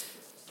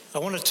I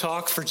want to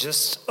talk for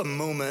just a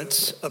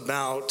moment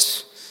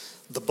about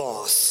the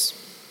boss.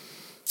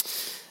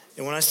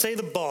 And when I say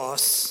the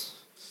boss,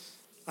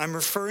 I'm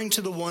referring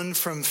to the one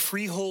from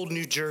Freehold,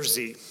 New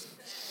Jersey,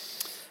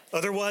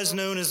 otherwise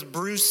known as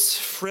Bruce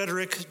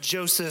Frederick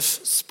Joseph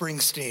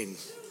Springsteen.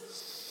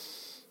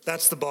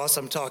 That's the boss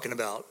I'm talking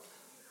about.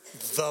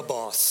 The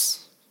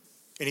boss.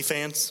 Any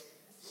fans?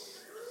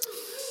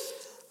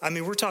 I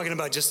mean, we're talking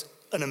about just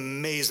an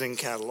amazing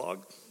catalog.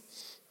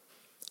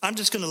 I'm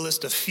just going to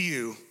list a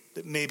few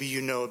that maybe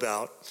you know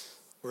about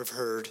or have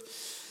heard.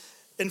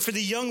 And for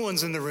the young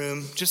ones in the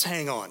room, just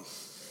hang on.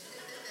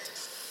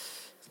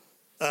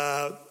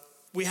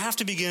 We have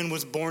to begin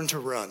with Born to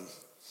Run.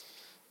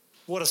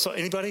 What a song.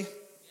 Anybody?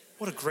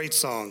 What a great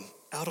song.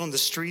 Out on the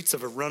streets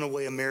of a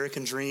runaway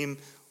American dream.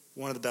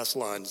 One of the best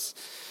lines.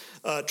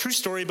 True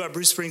story about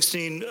Bruce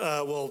Springsteen.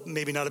 Well,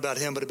 maybe not about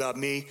him, but about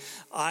me.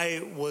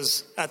 I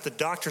was at the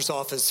doctor's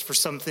office for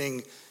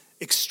something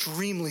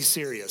extremely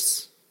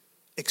serious.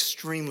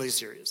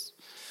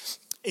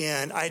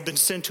 And I had been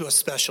sent to a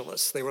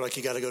specialist. They were like,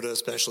 you got to go to a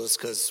specialist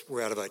because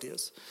we're out of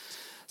ideas.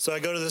 So I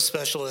go to the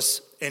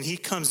specialist, and he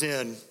comes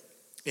in,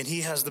 and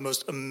he has the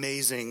most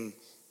amazing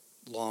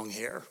long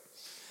hair.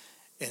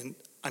 And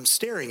I'm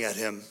staring at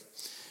him,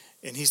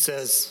 and he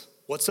says,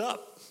 "What's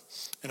up?"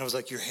 And I was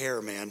like, "Your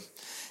hair, man."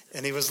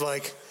 And he was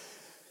like,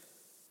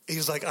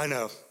 "I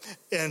know."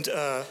 And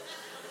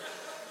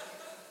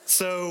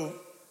so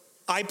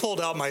I pulled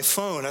out my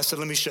phone. I said,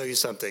 "Let me show you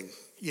something.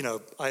 You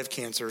know, I have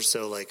cancer,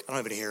 so I don't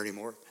have any hair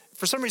anymore."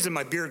 For some reason,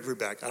 my beard grew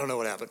back. I don't know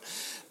what happened.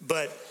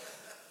 But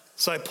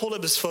so I pulled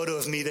up this photo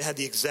of me that had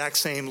the exact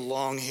same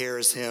long hair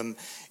as him.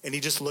 And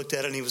he just looked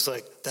at it and he was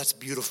like, "That's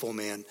beautiful,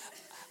 man.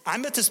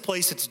 I'm at this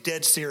place, it's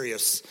dead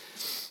serious."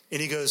 And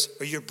he goes,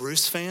 "Are you a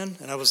Bruce fan?"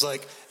 And I was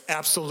like,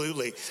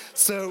 "Absolutely."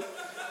 So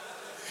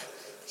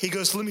he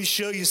goes, "Let me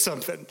show you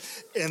something."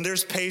 And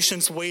there's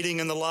patients waiting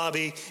in the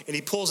lobby, and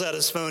he pulls out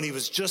his phone. He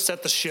was just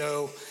at the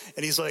show,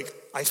 and he's like,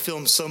 "I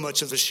filmed so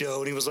much of the show."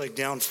 And he was like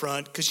down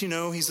front, because,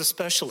 he's a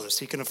specialist.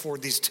 He can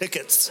afford these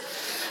tickets.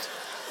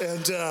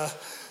 And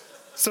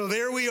so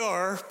there we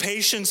are,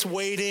 patients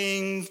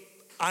waiting.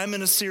 I'm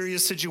in a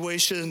serious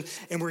situation,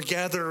 and we're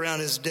gathered around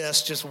his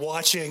desk just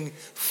watching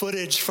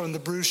footage from the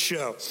Bruce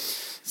show.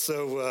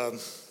 So,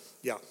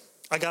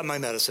 I got my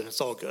medicine.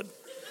 It's all good.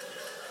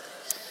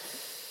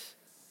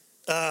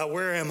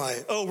 Where am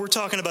I? Oh, we're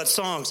talking about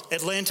songs.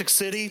 Atlantic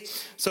City.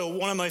 So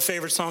one of my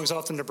favorite songs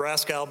off the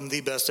Nebraska album,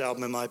 the best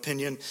album in my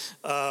opinion.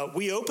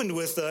 We opened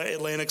with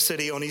Atlantic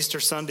City on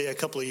Easter Sunday a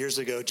couple of years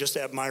ago, just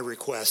at my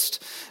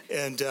request.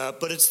 And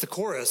but it's the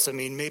chorus. I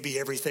mean, maybe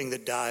everything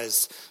that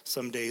dies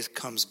someday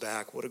comes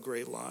back. What a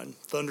great line.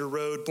 Thunder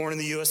Road, Born in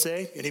the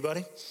USA.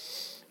 Anybody?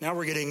 Now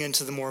we're getting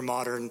into the more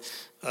modern.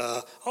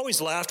 I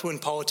always laughed when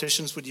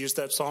politicians would use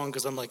that song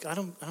because I'm like, I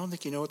don't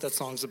think you know what that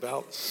song's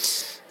about.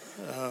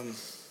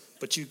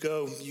 But you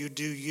go, you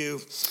do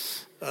you.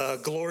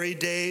 Glory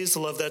Days,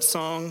 love that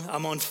song.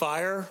 I'm on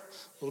Fire, a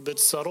little bit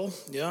subtle,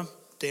 yeah.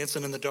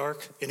 Dancing in the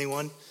Dark,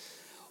 anyone?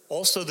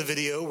 Also the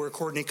video where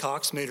Courtney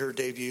Cox made her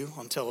debut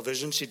on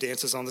television. She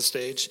dances on the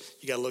stage.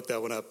 You got to look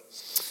that one up.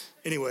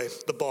 Anyway,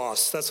 The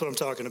Boss, that's what I'm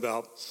talking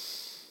about.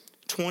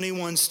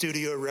 21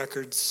 studio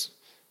records,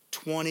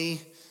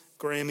 20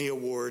 Grammy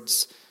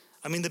Awards.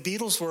 I mean, the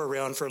Beatles were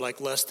around for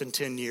less than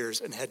 10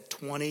 years and had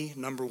 20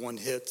 number one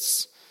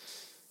hits.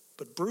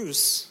 But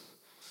Bruce,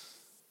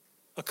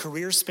 a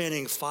career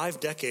spanning 5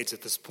 decades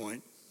at this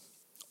point,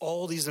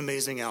 all these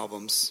amazing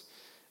albums,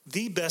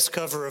 the best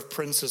cover of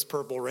Prince's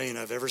Purple Rain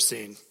I've ever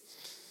seen,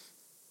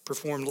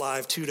 performed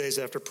live 2 days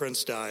after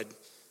Prince died,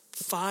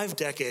 5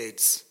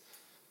 decades,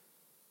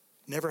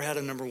 never had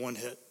a number one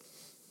hit.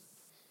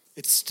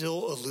 It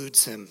still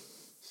eludes him.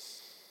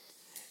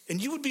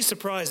 And you would be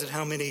surprised at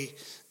how many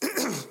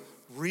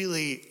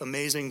really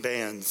amazing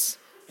bands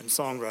and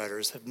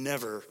songwriters have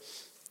never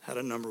had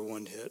a number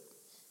one hit.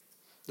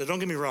 Now, don't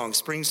get me wrong,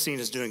 Springsteen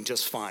is doing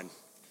just fine.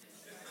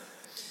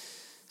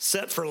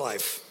 Set for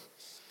life.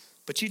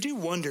 But you do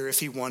wonder if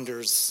he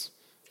wonders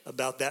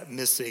about that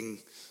missing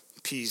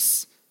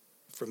piece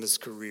from his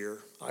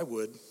career. I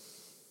would.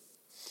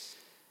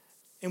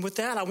 And with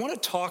that, I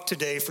want to talk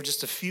today for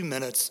just a few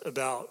minutes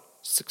about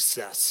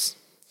success.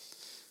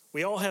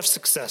 We all have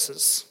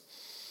successes.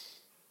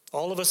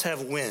 All of us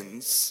have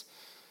wins.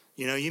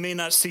 You may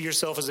not see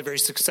yourself as a very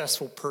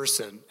successful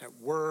person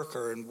at work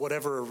or in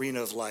whatever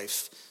arena of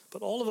life,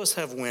 but all of us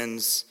have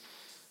wins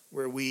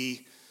where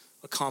we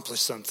accomplish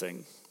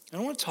something.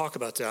 And I want to talk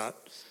about that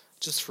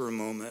just for a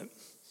moment.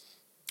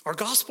 Our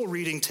gospel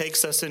reading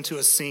takes us into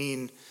a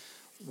scene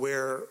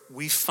where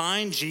we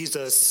find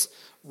Jesus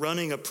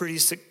running at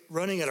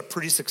a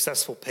pretty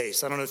successful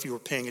pace. I don't know if you were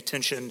paying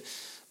attention,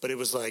 but it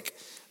was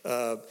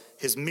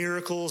his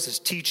miracles, his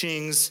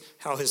teachings,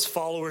 how his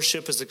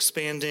followership is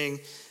expanding,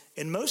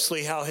 and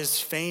mostly how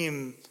his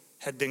fame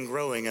had been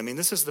growing. I mean,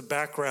 this is the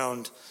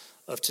background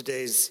of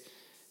today's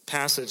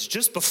passage.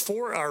 Just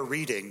before our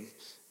reading,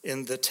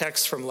 in the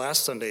text from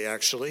last Sunday,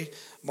 actually,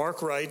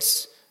 Mark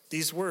writes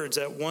these words: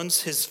 "At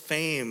once his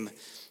fame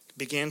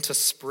began to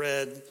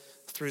spread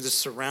through the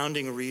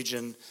surrounding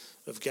region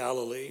of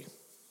Galilee.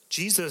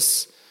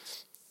 Jesus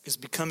is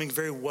becoming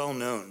very well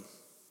known.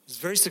 He's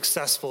very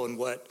successful in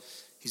what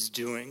he's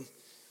doing.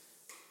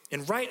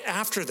 And right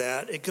after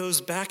that, it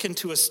goes back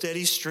into a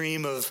steady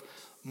stream of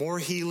more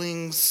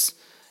healings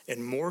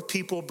and more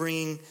people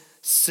bringing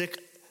sick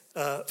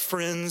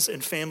friends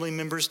and family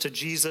members to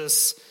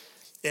Jesus.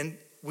 And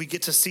we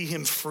get to see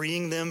him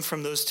freeing them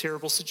from those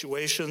terrible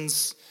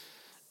situations.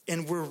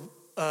 And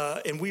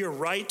we are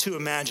right to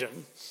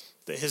imagine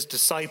that his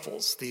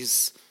disciples,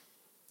 these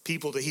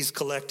people that he's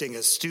collecting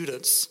as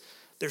students,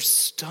 they're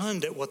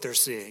stunned at what they're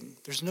seeing.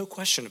 There's no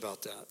question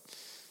about that.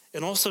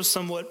 And also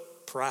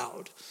somewhat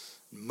proud,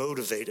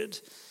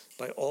 motivated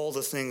by all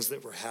the things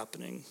that were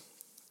happening.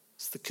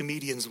 As the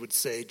comedians would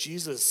say,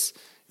 Jesus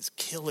is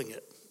killing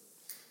it.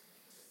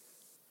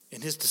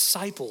 And his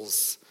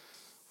disciples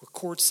were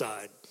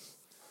courtside,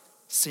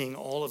 seeing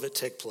all of it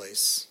take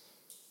place.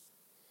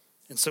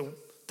 And so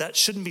that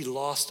shouldn't be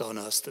lost on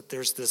us, that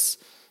there's this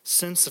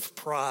sense of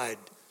pride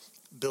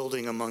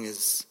building among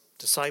his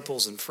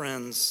disciples and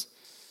friends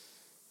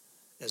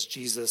as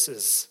Jesus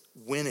is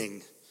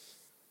winning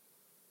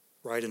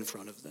right in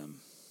front of them.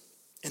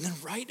 And then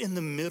right in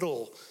the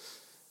middle,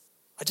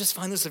 I just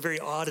find this a very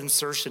odd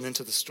insertion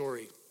into the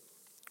story.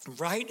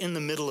 Right in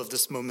the middle of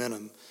this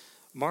momentum,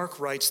 Mark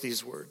writes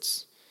these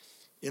words.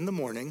 In the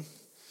morning,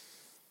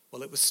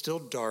 while it was still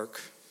dark,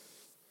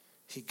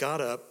 he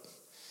got up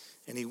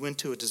and he went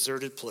to a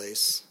deserted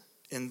place.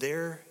 And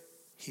there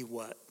he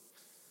what?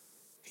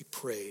 He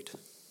prayed.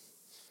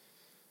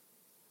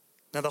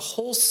 Now, the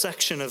whole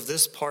section of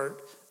this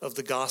part of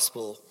the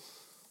gospel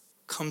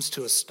comes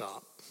to a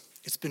stop.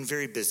 It's been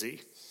very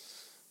busy.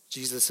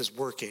 Jesus is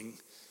working,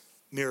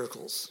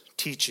 miracles,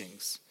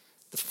 teachings.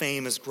 The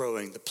fame is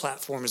growing. The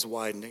platform is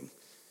widening.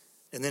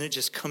 And then it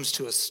just comes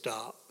to a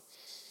stop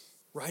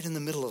right in the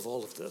middle of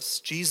all of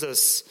this.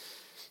 Jesus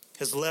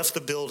has left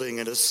the building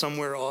and is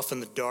somewhere off in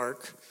the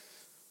dark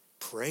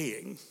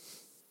praying.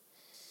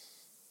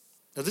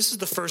 Now, this is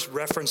the first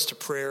reference to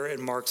prayer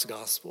in Mark's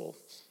gospel.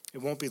 It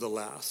won't be the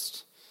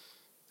last.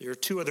 There are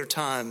two other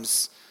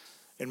times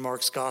in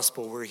Mark's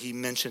gospel where he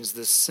mentions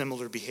this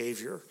similar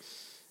behavior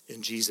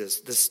in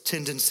Jesus, this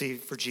tendency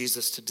for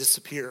Jesus to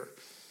disappear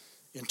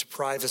into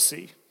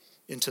privacy,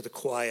 into the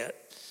quiet,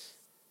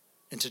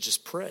 and to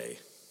just pray.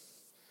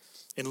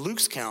 In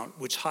Luke's count,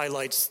 which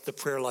highlights the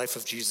prayer life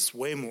of Jesus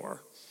way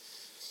more,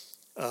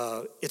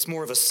 it's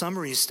more of a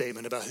summary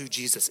statement about who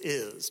Jesus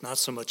is, not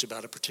so much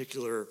about a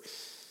particular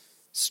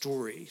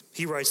story.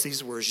 He writes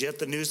these words, "Yet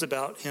the news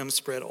about him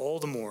spread all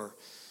the more,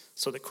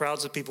 so that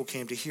crowds of people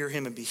came to hear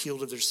him and be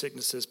healed of their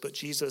sicknesses. But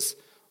Jesus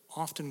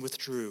often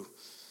withdrew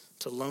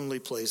to lonely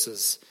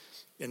places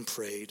and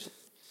prayed."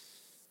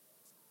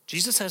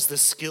 Jesus has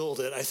this skill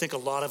that I think a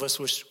lot of us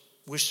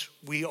wish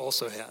we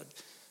also had,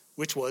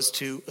 which was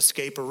to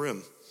escape a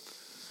room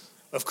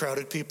of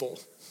crowded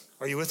people.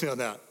 Are you with me on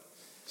that?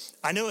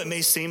 I know it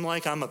may seem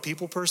like I'm a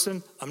people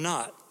person. I'm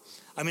not.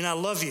 I mean, I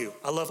love you.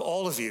 I love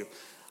all of you.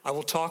 I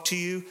will talk to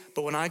you,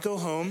 but when I go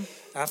home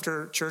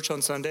after church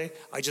on Sunday,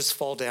 I just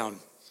fall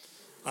down.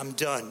 I'm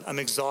done. I'm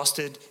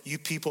exhausted. You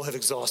people have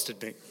exhausted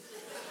me.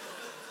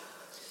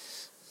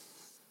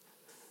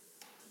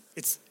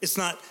 It's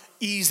not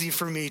easy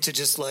for me to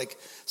just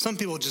some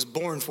people are just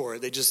born for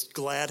it. They just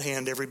glad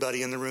hand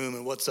everybody in the room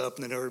and what's up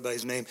and then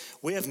everybody's name.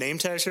 We have name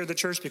tags here at the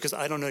church because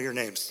I don't know your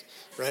names,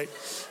 right?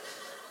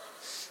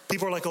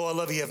 People are like, "Oh, I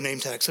love you have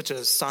name tags," such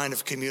a sign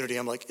of community.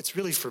 I'm like, it's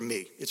really for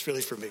me. It's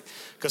really for me.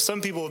 Because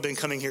some people have been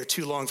coming here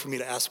too long for me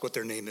to ask what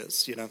their name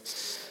is, you know.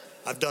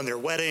 I've done their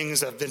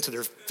weddings. I've been to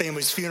their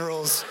family's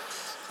funerals.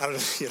 I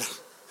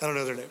don't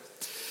know their name.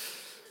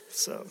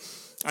 So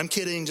I'm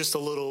kidding just a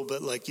little,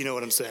 but you know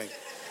what I'm saying.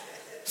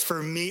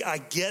 For me,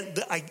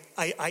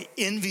 I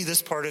envy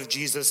this part of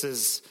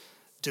Jesus's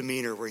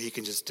demeanor where he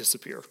can just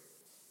disappear,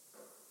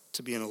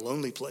 to be in a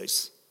lonely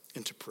place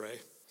and to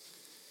pray.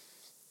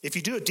 If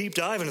you do a deep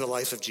dive into the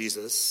life of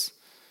Jesus,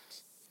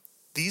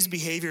 these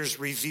behaviors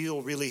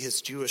reveal really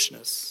his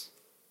Jewishness,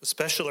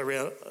 especially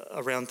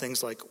around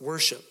things like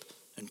worship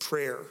and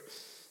prayer,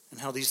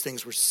 and how these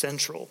things were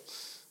central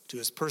to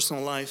his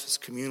personal life, his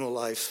communal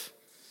life.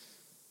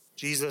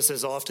 Jesus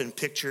is often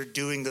pictured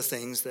doing the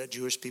things that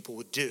Jewish people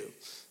would do.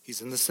 He's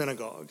in the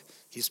synagogue.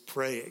 He's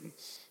praying.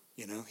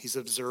 He's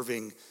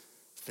observing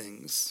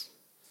things.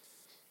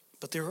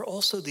 But there are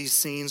also these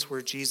scenes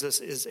where Jesus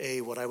is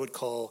what I would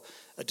call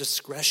a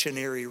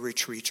discretionary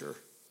retreater.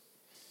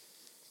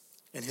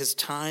 And his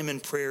time in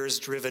prayer is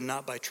driven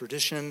not by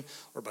tradition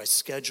or by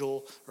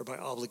schedule or by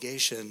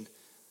obligation,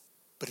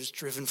 but it's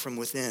driven from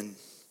within.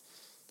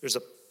 There's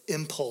an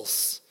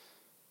impulse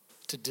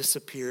to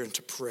disappear and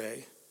to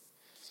pray.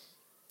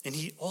 And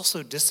he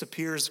also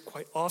disappears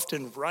quite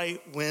often right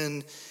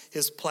when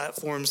his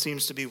platform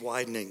seems to be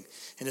widening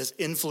and his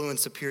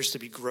influence appears to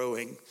be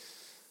growing.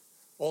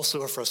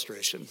 Also a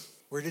frustration.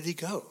 Where did he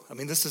go? I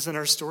mean, this is in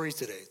our story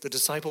today. The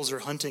disciples are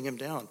hunting him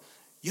down.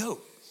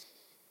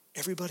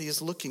 Everybody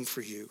is looking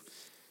for you.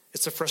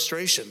 It's a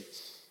frustration.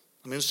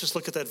 I mean, let's just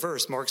look at that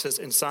verse. Mark says,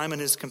 "And Simon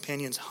and his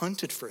companions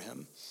hunted for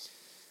him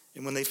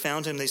And when they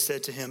found him, they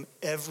said to him,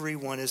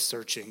 "Everyone is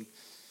searching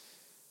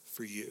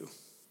for you."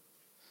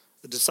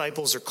 The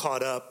disciples are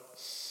caught up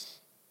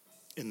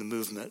in the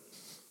movement,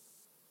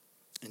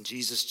 and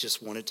Jesus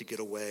just wanted to get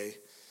away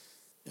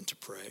and to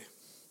pray.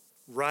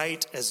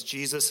 Right as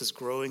Jesus is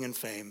growing in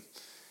fame,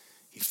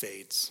 he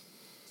fades.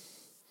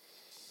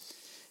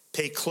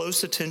 Pay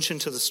close attention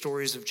to the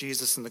stories of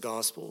Jesus in the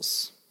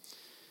Gospels,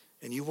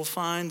 and you will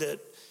find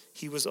that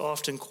he was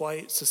often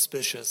quite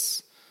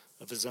suspicious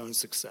of his own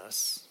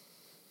success.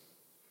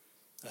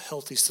 A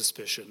healthy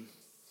suspicion.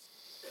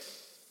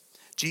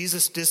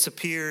 Jesus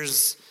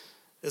disappears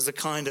as a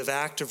kind of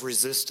act of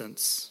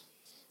resistance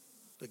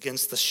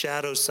against the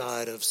shadow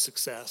side of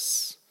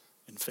success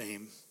and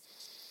fame.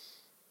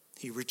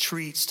 He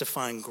retreats to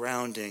find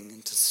grounding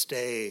and to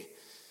stay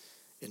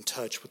in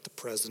touch with the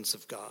presence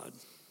of God.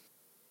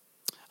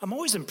 I'm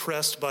always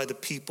impressed by the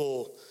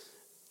people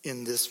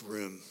in this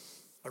room.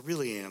 I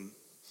really am.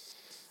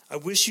 I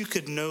wish you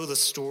could know the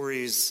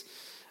stories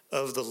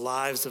of the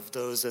lives of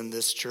those in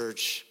this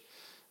church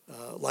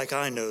like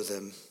I know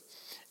them.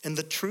 And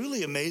the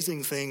truly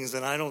amazing things,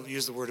 and I don't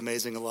use the word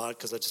amazing a lot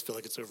because I just feel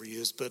like it's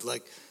overused, but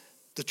like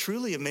the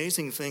truly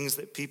amazing things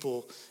that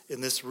people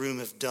in this room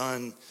have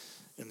done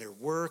in their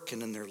work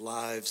and in their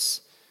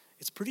lives,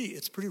 it's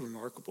pretty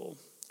remarkable.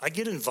 I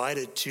get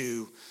invited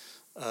to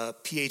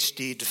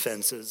PhD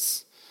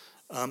defenses.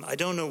 I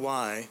don't know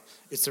why.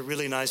 It's a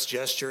really nice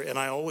gesture, and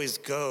I always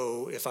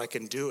go if I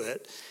can do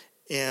it.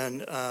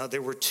 And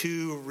there were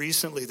two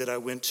recently that I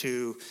went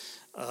to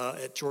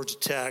at Georgia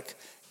Tech,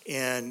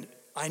 and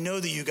I know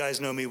that you guys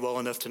know me well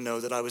enough to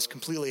know that I was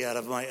completely out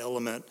of my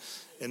element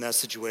in that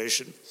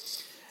situation.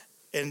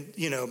 And,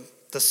 you know,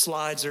 the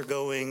slides are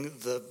going,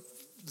 the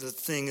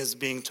thing is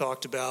being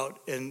talked about,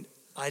 and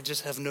I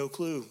just have no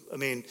clue. I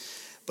mean,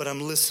 but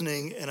I'm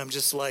listening, and I'm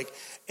just like,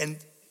 and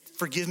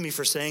forgive me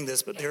for saying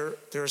this, but there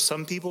are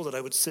some people that I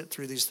would sit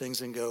through these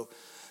things and go,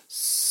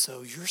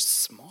 so you're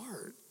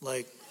smart.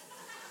 Like,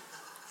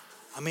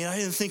 I mean, I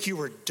didn't think you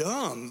were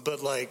dumb,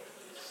 but like,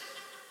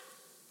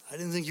 I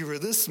didn't think you were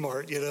this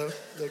smart, you know,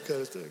 that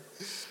kind of thing.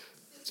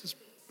 It's just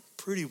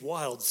pretty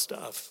wild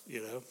stuff,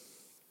 you know.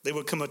 They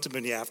would come up to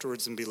me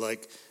afterwards and be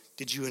like,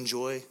 did you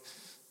enjoy?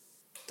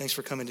 Thanks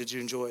for coming. Did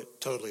you enjoy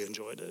it? Totally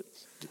enjoyed it.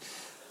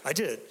 I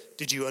did.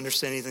 Did you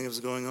understand anything that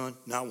was going on?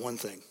 Not one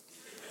thing.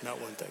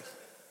 Not one thing.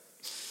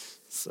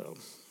 So,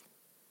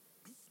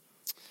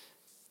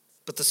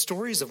 but the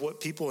stories of what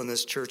people in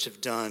this church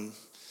have done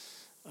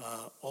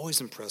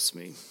always impress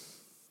me.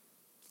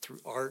 Through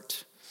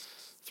art,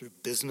 through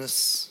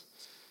business.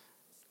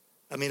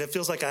 I mean, it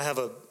feels like I have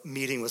a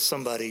meeting with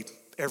somebody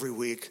every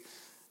week,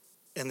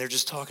 and they're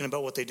just talking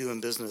about what they do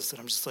in business,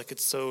 and I'm just like,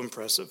 it's so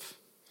impressive.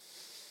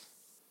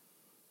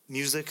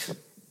 Music,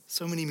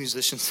 so many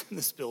musicians in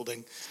this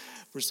building.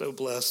 We're so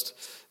blessed.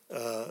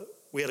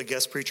 We had a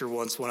guest preacher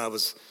once when I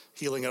was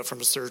healing up from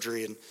a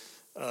surgery,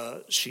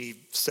 and she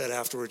said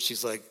afterwards,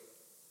 she's like,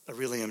 I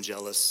really am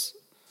jealous.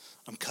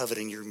 I'm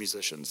coveting your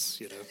musicians,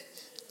 you know.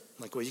 I'm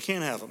like, well, you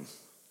can't have them.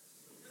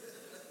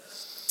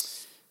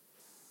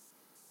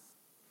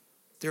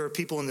 There are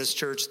people in this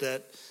church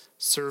that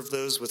serve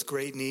those with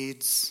great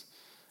needs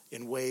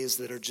in ways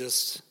that are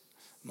just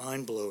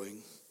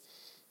mind-blowing.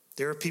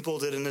 There are people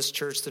that in this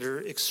church that are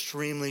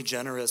extremely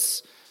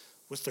generous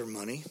with their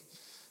money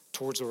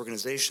towards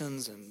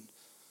organizations and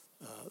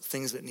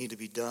things that need to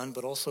be done,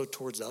 but also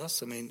towards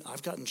us. I mean,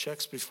 I've gotten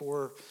checks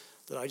before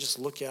that I just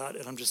look at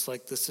and I'm just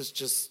like, this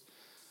is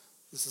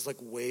like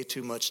way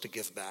too much to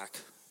give back.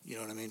 You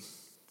know what I mean?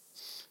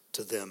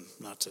 To them,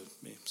 not to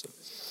me.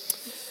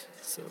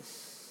 So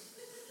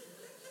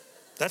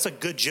that's a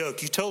good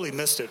joke. You totally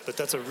missed it, but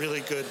that's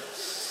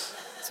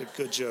it's a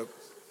good joke.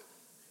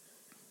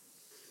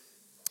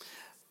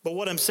 But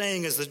what I'm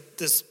saying is that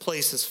this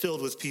place is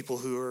filled with people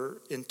who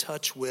are in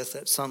touch with,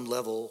 at some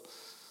level,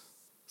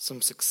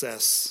 some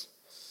success,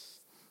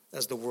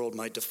 as the world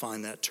might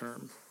define that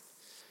term.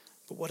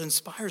 But what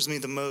inspires me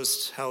the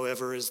most,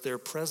 however, is their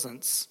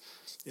presence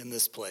in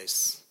this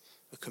place,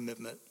 a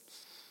commitment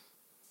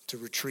to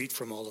retreat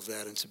from all of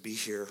that and to be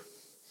here.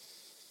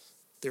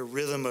 Their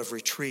rhythm of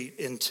retreat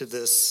into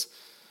this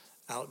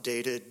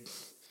outdated,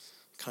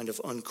 kind of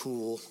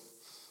uncool,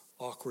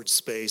 awkward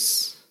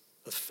space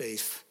of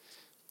faith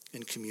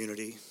and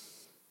community.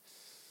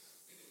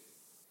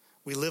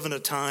 We live in a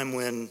time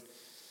when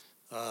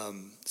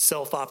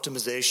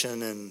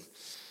self-optimization and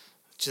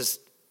just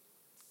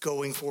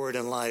going for it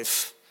in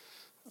life,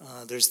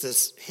 there's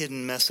this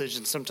hidden message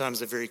and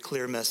sometimes a very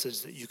clear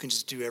message that you can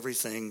just do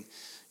everything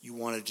you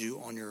want to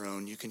do on your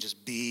own. You can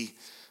just be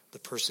the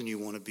person you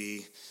want to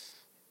be.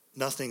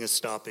 Nothing is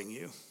stopping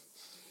you.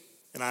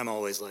 And I'm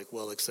always like,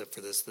 well, except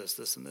for this,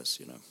 and this,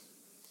 you know.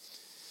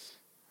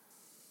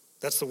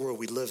 That's the world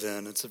we live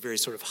in. It's a very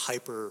sort of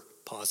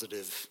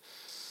hyper-positive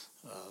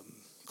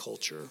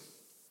culture.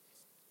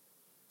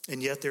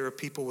 And yet there are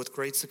people with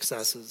great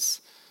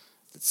successes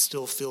that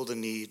still feel the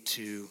need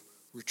to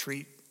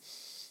retreat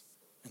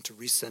and to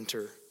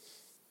recenter,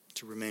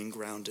 to remain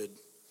grounded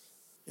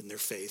in their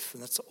faith.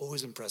 And that's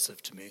always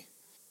impressive to me.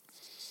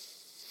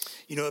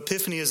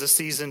 Epiphany is a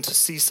season to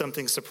see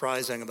something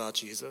surprising about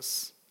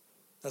Jesus.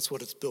 That's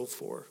what it's built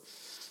for.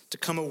 To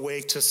come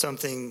awake to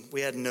something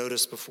we hadn't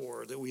noticed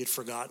before, that we had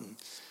forgotten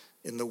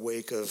in the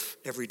wake of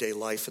everyday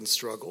life and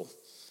struggle.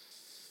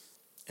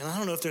 And I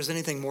don't know if there's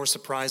anything more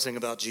surprising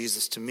about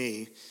Jesus to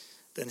me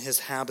than his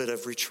habit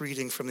of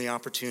retreating from the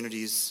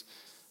opportunities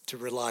to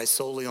rely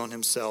solely on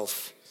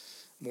himself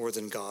more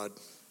than God.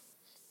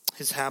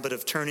 His habit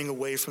of turning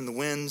away from the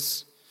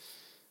winds,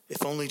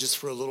 if only just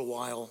for a little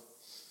while,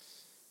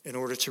 in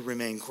order to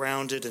remain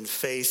grounded in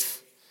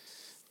faith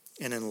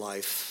and in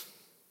life.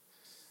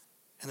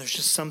 And there's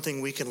just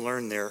something we can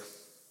learn there.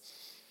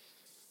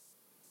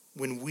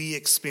 When we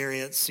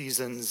experience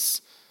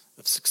seasons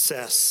of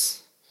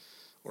success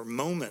or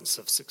moments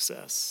of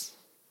success,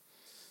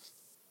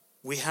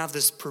 we have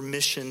this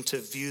permission to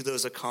view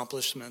those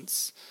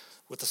accomplishments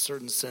with a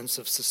certain sense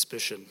of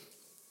suspicion.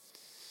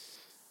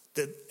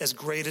 That as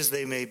great as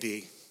they may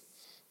be,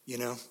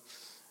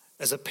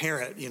 as a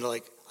parent,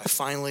 I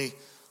finally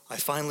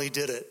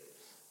did it.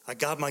 I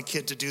got my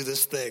kid to do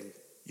this thing,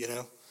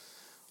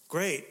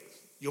 Great.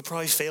 You'll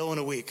probably fail in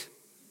a week.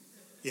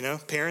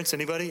 Parents,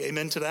 anybody?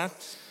 Amen to that?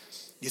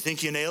 You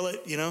think you nail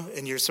it,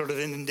 and you're sort of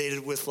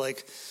inundated with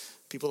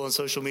people on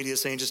social media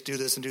saying just do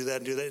this and do that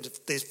and do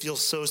that. They feel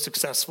so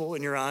successful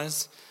in your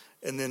eyes,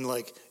 and then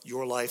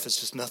your life is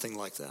just nothing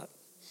like that.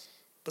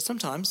 But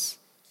sometimes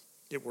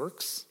it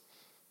works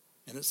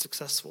and it's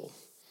successful.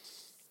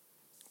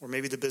 Or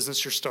maybe the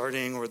business you're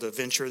starting or the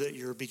venture that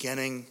you're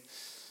beginning,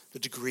 the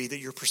degree that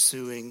you're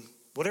pursuing,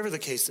 whatever the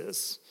case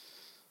is,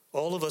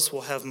 all of us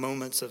will have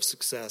moments of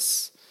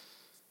success.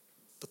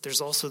 But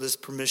there's also this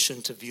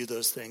permission to view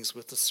those things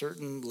with a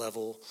certain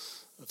level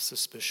of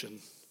suspicion,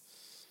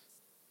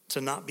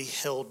 to not be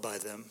held by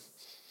them,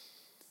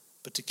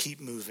 but to keep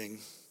moving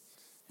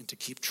and to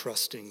keep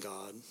trusting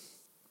God.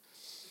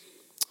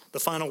 The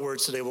final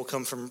words today will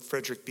come from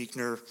Frederick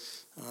Buechner,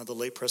 the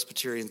late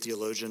Presbyterian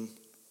theologian.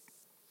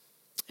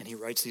 And he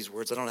writes these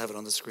words. I don't have it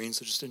on the screen,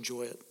 so just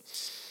enjoy it.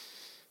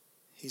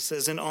 He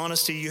says, in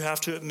honesty, you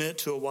have to admit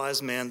to a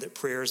wise man that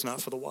prayer is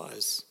not for the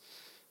wise,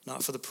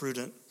 not for the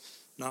prudent,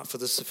 not for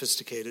the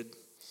sophisticated.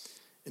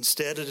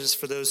 Instead, it is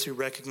for those who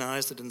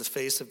recognize that in the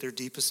face of their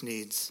deepest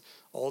needs,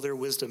 all their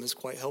wisdom is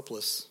quite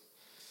helpless.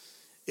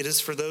 It is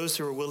for those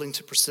who are willing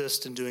to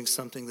persist in doing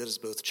something that is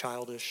both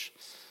childish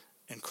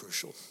and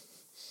crucial.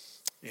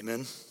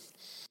 Amen.